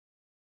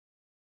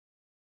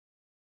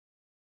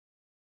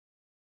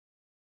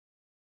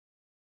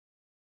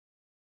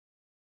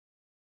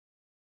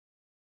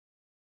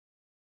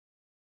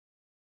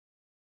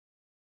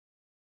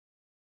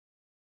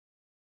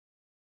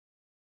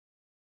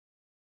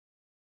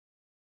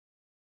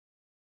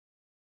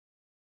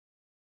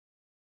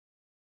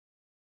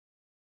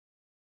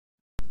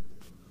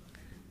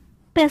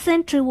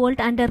Peasant revolt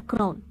under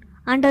crown.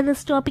 Under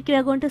this topic we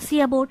are going to see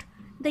about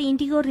the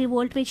Indigo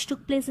revolt which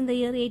took place in the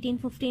year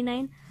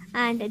 1859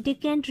 and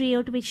Deccan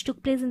riot which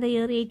took place in the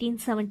year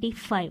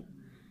 1875.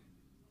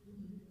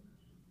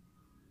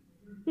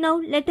 Now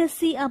let us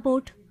see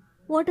about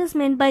what is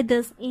meant by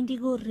this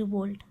Indigo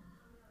revolt.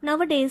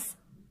 Nowadays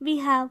we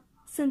have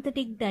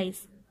synthetic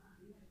dyes.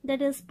 That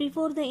is,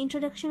 before the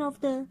introduction of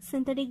the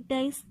synthetic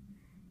dyes,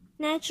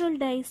 natural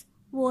dyes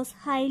was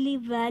highly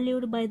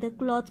valued by the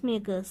cloth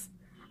makers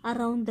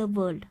around the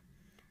world.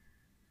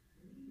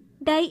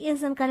 Dye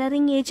is a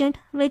coloring agent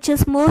which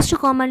is most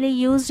commonly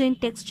used in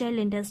textile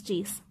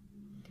industries.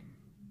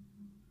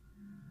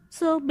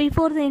 So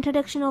before the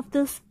introduction of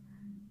this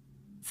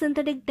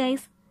synthetic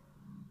dyes,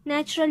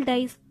 natural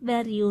dyes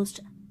were used.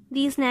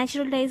 These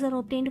natural dyes are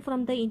obtained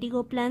from the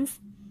indigo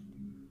plants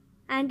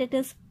and it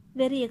is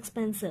very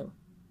expensive.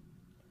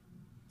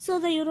 So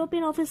the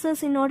European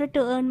officers, in order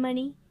to earn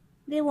money,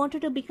 they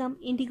wanted to become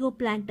indigo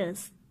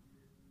planters.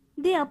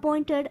 They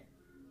appointed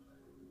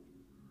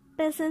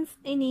peasants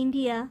in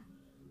India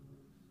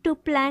to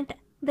plant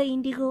the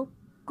indigo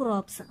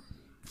crops.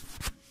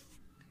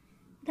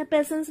 The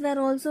peasants were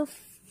also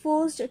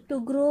forced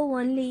to grow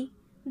only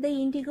the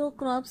indigo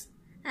crops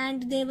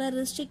and they were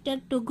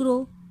restricted to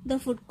grow the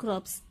food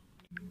crops.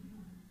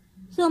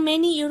 So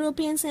many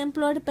Europeans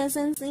employed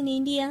peasants in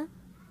India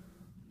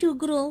to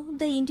grow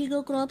the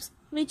indigo crops,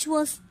 which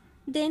was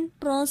then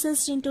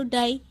processed into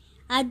dye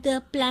at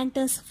the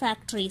planters'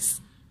 factories.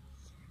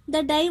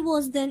 The dye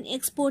was then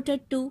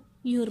exported to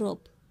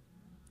Europe.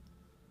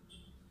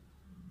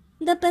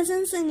 The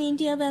peasants in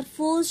India were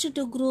forced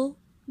to grow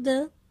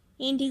the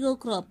indigo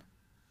crop.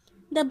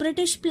 The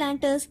British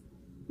planters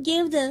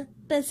gave the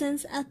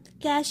peasants a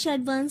cash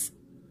advance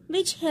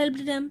which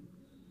helped them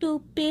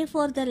to pay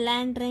for the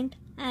land rent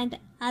and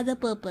other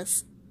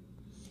purpose.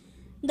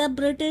 The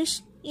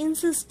British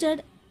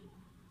insisted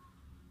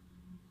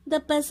the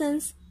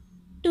peasants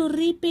to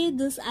repay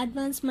this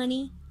advance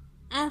money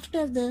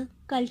after the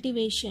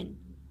cultivation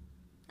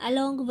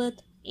along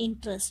with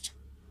interest.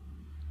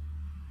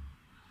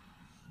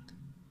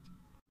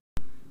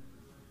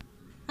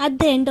 At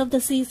the end of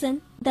the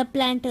season, the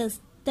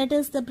planters, that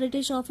is the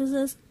British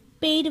officers,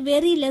 paid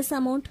very less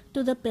amount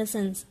to the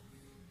peasants.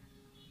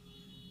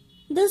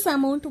 This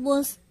amount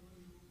was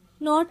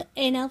not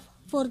enough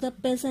for the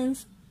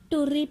peasants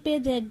to repay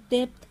their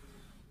debt,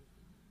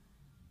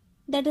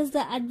 that is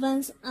the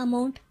advance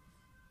amount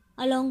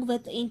along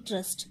with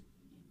interest.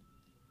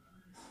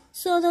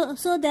 So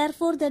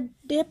therefore the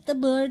debt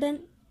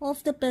burden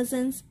of the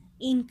peasants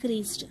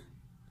increased.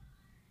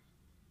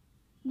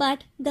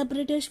 But the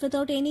British,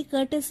 without any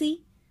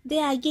courtesy,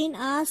 they again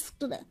asked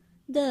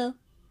the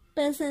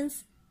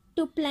peasants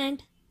to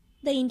plant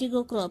the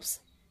indigo crops.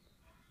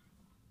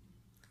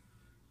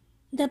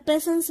 The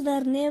peasants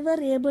were never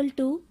able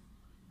to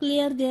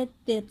clear their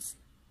debts.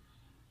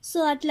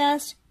 So at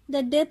last,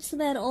 the debts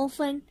were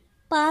often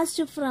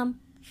passed from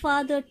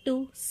father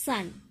to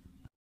son.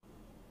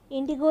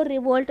 Indigo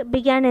revolt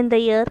began in the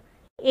year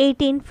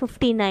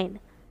 1859.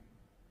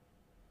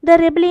 The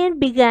rebellion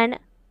began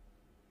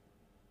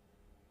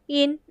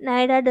in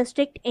Naida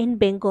district in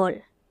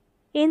Bengal.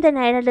 In the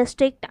Naida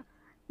district,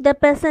 the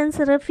peasants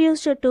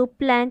refused to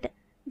plant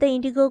the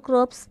indigo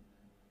crops.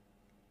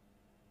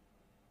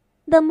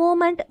 The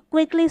movement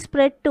quickly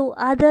spread to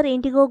other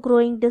indigo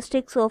growing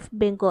districts of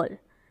Bengal.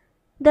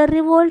 The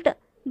revolt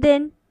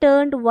then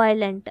turned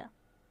violent.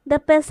 The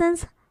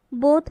peasants,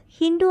 both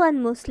Hindu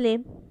and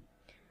Muslim,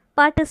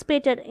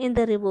 participated in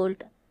the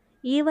revolt.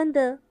 Even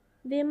the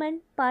women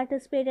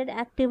participated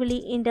actively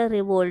in the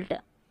revolt.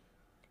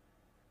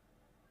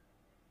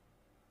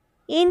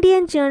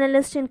 Indian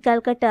journalist in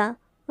Calcutta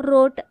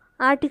wrote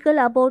article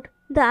about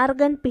the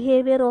arrogant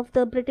behavior of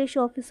the British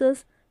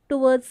officers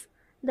towards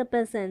the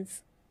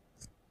peasants.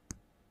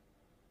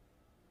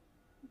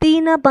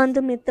 Dina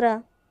Bandhu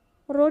Mitra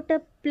wrote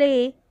a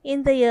play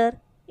in the year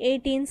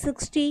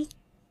 1860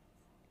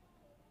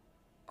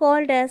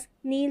 called as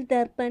Neel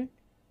Darpan,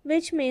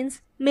 which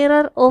means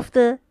mirror of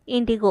the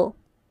indigo.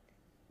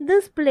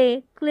 This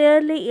play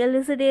clearly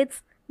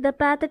elucidates the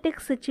pathetic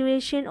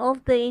situation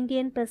of the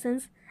Indian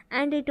peasants,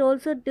 and it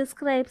also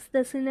describes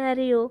the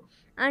scenario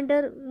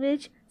under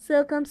which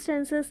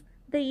circumstances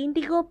the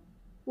indigo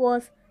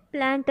was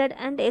planted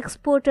and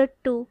exported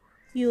to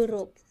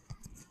Europe.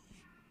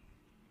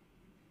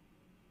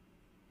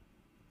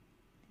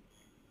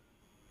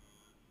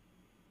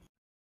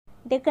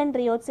 Deccan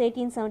riots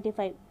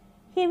 1875.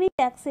 Heavy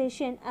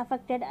taxation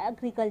affected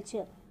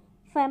agriculture.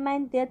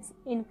 Famine deaths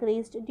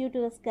increased due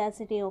to the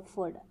scarcity of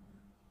food.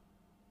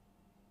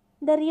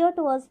 The riot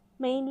was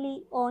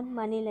mainly on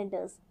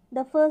moneylenders.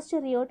 The first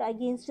riot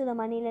against the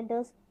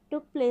moneylenders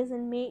took place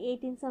in May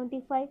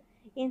 1875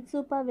 in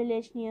Supa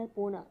village near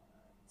Pune.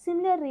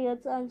 Similar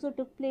riots also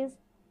took place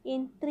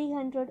in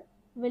 300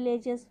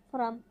 villages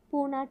from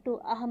Pune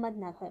to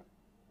Ahmednagar.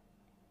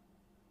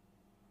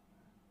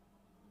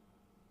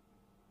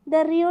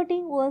 The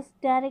rioting was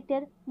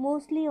directed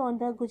mostly on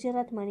the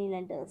Gujarat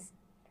moneylenders.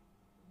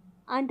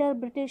 Under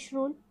British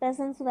rule,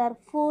 peasants were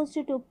forced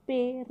to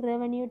pay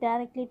revenue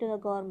directly to the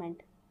government.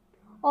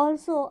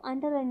 Also,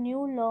 under a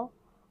new law,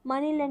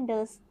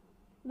 moneylenders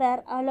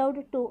were allowed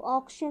to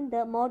auction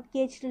the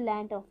mortgaged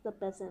land of the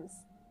peasants.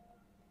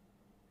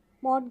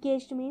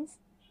 Mortgaged means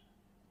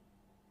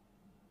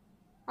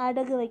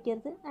அடகு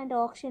வைக்கிறது and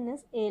auction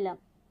is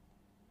ஏலம்.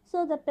 So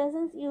the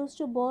peasants used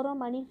to borrow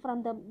money from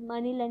the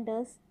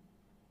moneylenders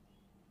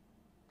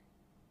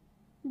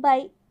by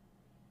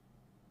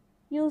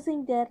using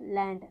their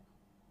land.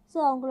 So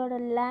அவங்களோட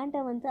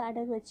லேண்டை வந்து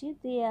அடகு வச்சு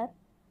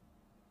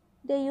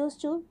they used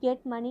to get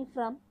money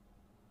from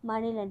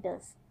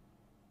moneylenders.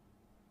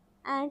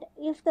 And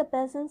if the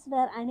peasants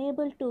were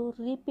unable to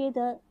repay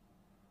the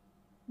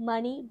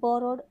money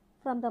borrowed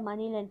from the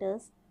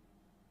moneylenders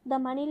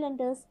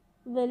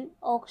will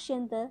auction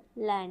the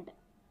land.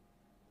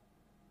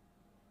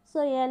 So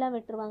ஏலம்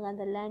விட்டுருவாங்க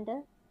அந்த லேண்டை.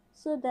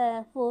 So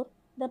therefore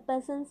the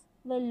peasants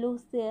will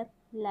lose their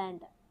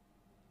land.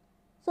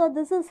 So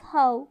this is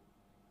how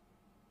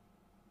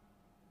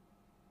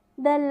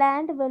the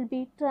land will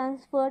be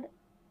transferred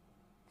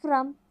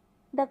from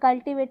the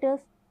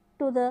cultivators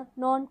to the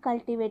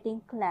non-cultivating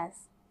class.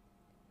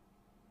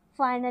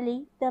 Finally,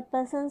 the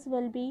peasants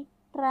will be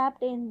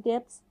trapped in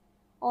debts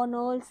on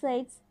all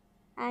sides,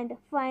 and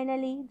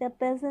finally the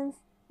peasants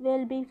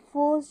will be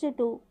forced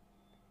to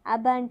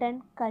abandon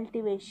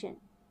cultivation.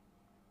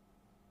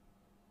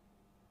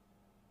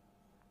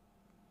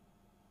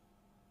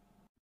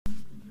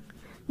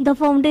 The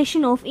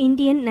foundation of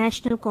Indian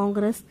National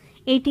Congress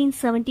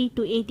 1870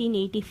 to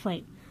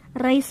 1885.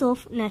 Rise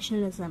of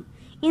nationalism.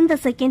 In the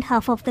second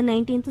half of the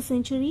 19th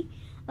century,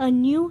 a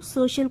new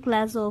social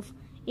class of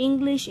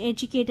English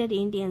educated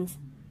Indians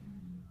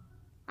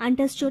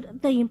understood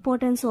the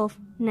importance of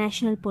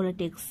national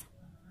politics.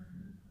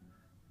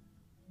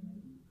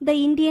 The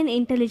Indian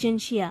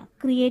intelligentsia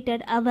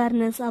created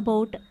awareness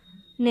about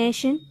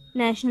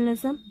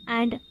nationalism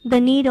and the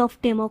need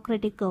of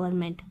democratic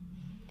government.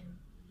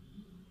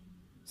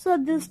 So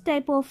this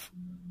type of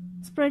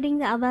spreading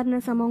the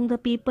awareness among the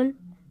people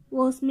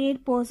was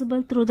made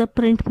possible through the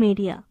print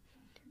media.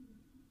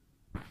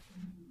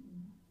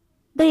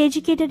 The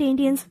educated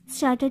Indians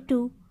started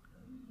to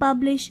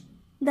publish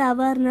the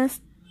awareness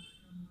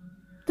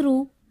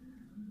through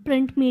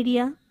print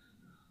media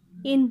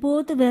in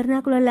both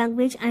vernacular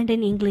language and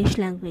in English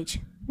language.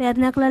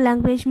 Vernacular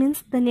language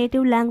means the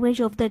native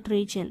language of that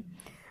region.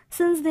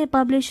 Since they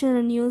published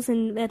the news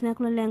in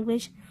vernacular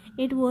language,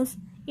 it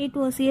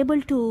was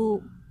able to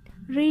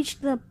reach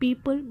the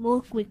people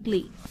more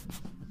quickly.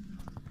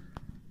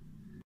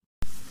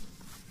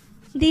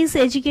 These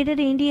educated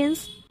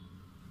Indians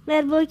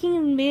were working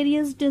in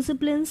various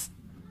disciplines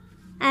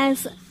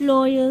as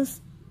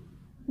lawyers,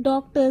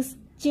 doctors,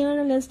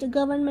 journalists,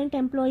 government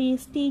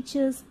employees,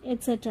 teachers,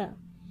 etc.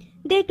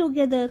 They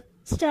together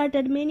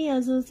started many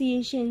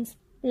associations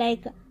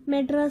like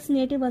Madras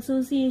Native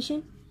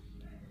Association,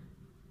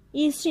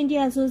 East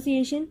India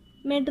Association,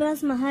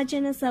 Madras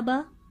Mahajana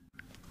Sabha,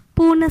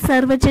 Pune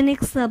Sarvajanik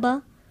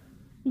Sabha,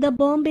 the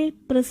Bombay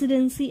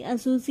Presidency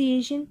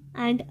Association,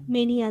 and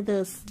many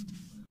others.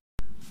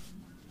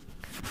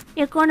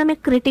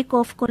 Economic critique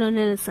of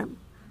colonialism.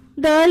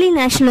 The early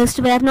nationalists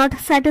were not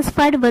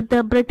satisfied with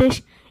the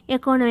British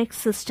economic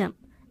system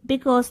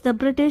because the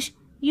British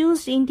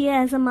used India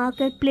as a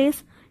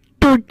marketplace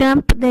to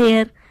dump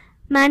their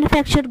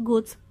manufactured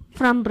goods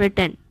from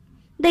Britain.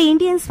 The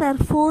Indians were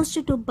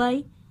forced to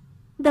buy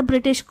the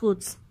British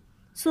goods.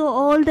 So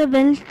all the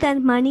wealth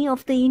and money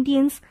of the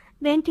Indians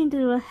went into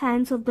the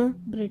hands of the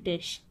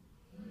British.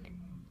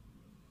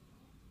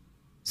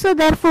 So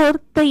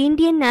therefore the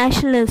Indian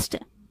nationalists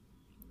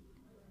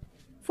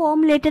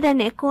formulated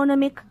an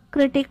economic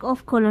critique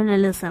of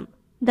colonialism.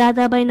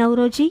 Dadabhai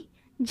Nauroji,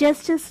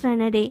 Justice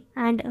Ranade,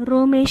 and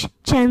Romesh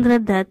Chandra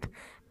Dutt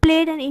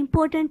played an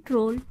important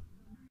role,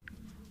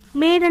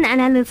 made an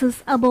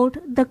analysis about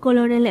the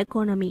colonial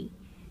economy.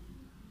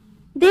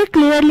 They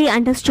clearly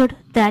understood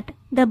that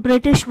the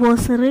British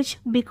was rich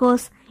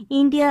because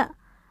India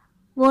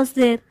was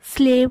their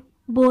slave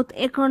both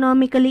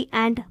economically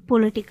and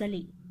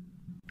politically.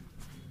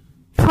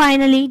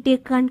 Finally, they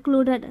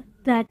concluded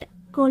that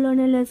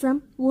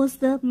colonialism was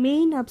the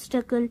main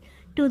obstacle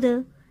to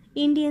the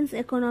Indians'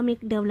 economic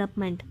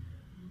development.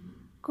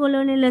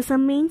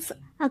 Colonialism means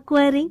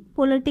acquiring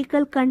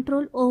political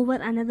control over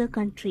another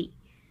country.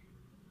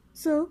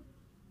 So,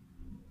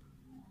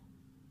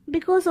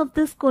 because of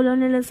this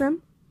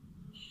colonialism,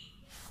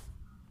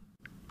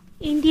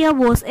 India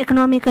was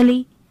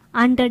economically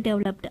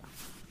underdeveloped.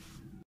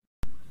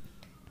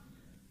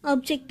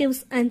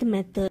 Objectives and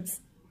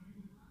methods.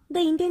 The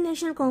Indian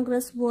National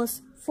Congress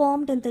was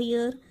formed in the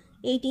year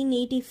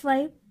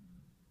 1885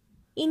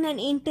 in an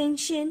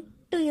intention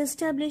to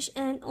establish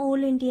an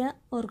all India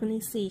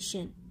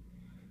organization.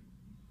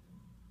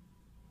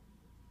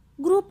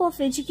 Group of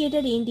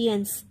educated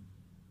Indians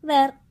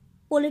were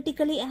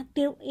politically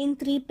active in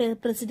three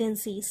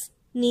presidencies,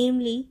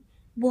 namely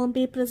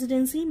Bombay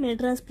Presidency,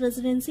 Madras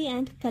Presidency,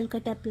 and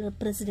Calcutta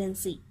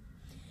Presidency.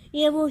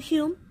 Evo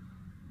Hume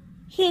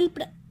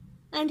helped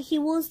and he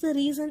was the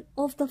reason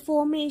of the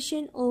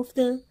formation of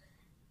the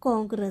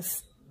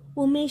Congress.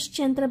 Umesh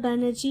Chandra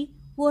Banerjee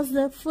was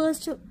the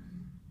first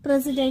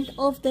president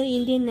of the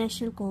Indian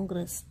National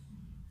Congress.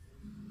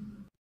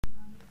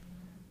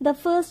 The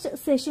first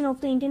session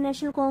of the Indian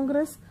National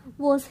Congress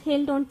was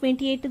held on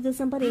 28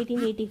 December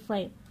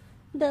 1885.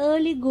 The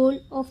early goal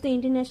of the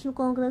Indian National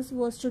Congress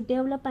was to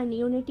develop an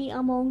unity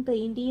among the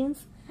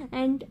Indians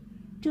and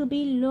to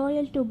be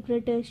loyal to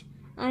British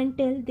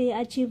until they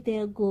achieved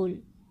their goal.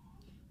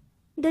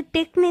 The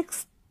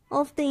techniques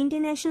of the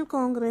Indian National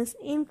Congress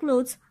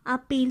includes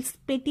appeals,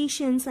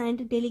 petitions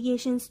and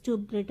delegations to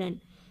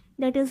Britain.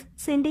 That is,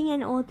 sending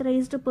an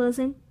authorized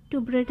person to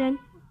Britain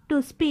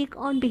to speak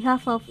on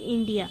behalf of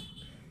India.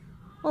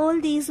 All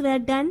these were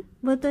done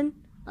within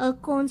a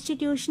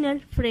constitutional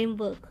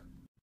framework.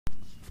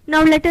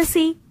 Now let us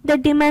see the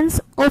demands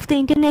of the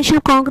Indian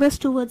National Congress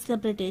towards the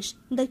British.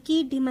 The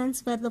key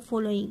demands were the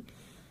following.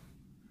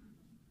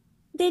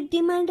 They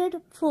demanded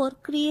for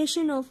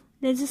creation of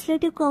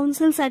legislative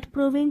councils at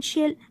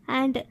provincial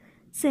and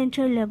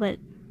central level.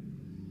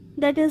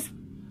 That is,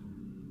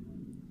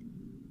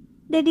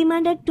 they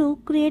demanded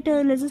to create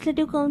a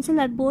legislative council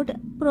at both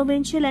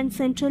provincial and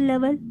central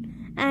level,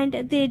 and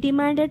they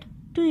demanded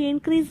to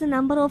increase the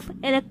number of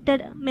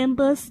elected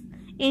members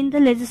in the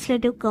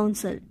legislative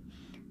council,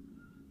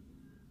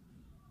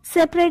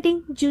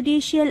 separating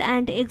judicial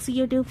and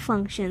executive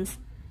functions.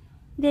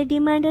 They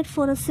demanded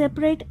for a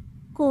separate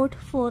court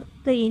for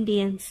the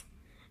Indians,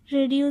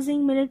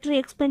 reducing military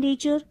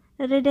expenditure,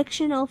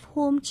 reduction of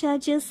home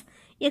charges,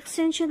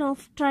 extension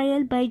of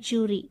trial by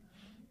jury.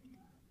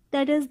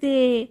 That is,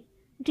 they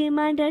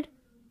demanded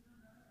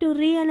to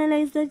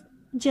reanalyze the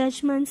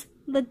judgments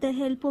with the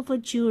help of a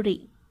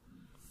jury.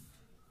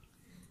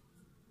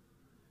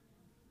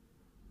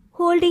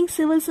 Holding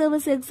civil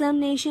service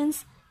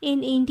examinations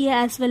in India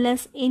as well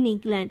as in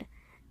England.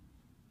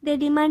 They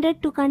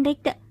demanded to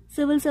conduct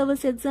civil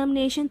service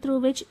examination through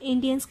which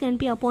Indians can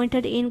be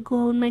appointed in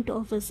government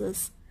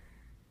offices.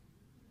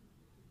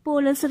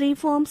 Policy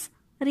reforms,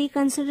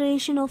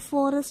 reconsideration of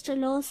forest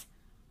laws,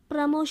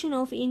 promotion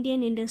of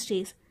Indian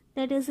industries.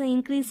 That is,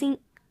 increasing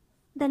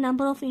the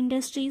number of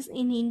industries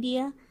in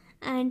India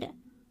and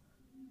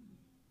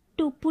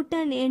to put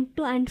an end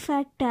to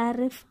unfair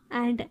tariff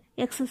and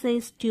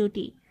excise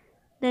duty.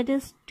 That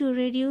is, to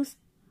reduce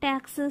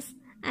taxes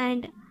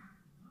and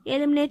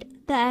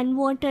eliminate the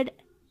unwanted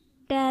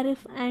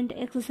tariff and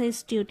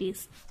excise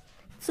duties.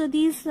 So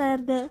these are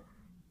the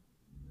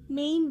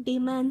main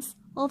demands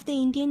of the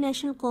Indian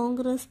National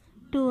Congress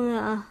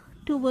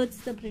towards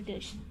the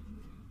British.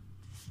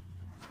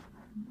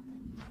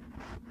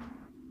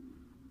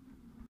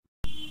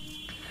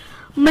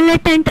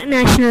 Militant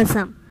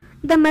nationalism.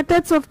 The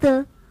methods of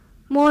the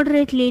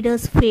moderate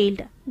leaders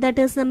failed. That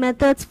is, the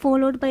methods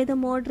followed by the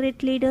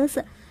moderate leaders,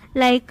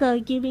 like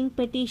giving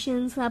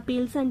petitions,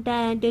 appeals and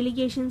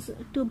delegations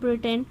to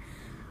Britain,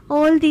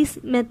 all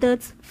these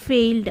methods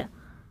failed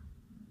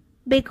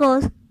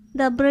because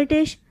the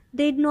British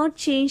did not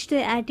change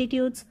their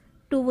attitudes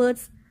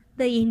towards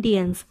the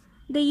Indians.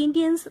 The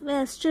Indians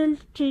were still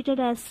treated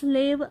as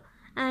slaves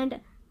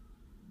and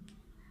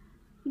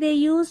they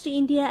used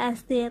India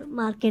as their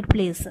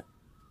marketplace.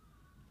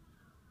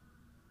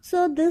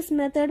 So this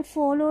method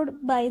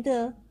followed by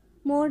the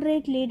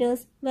moderate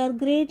leaders were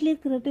greatly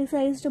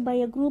criticized by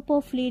a group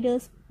of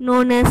leaders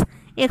known as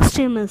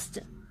extremists.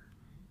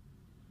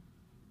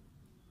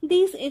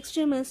 These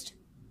extremists,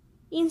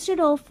 instead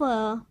of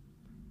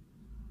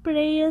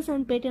prayers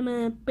and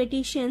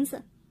petitions,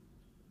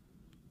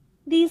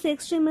 these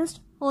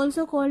extremists,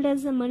 also called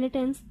as the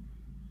militants,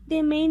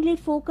 they mainly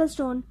focused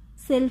on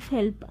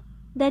self-help,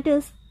 that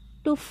is,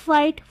 to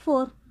fight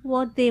for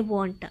what they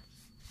want.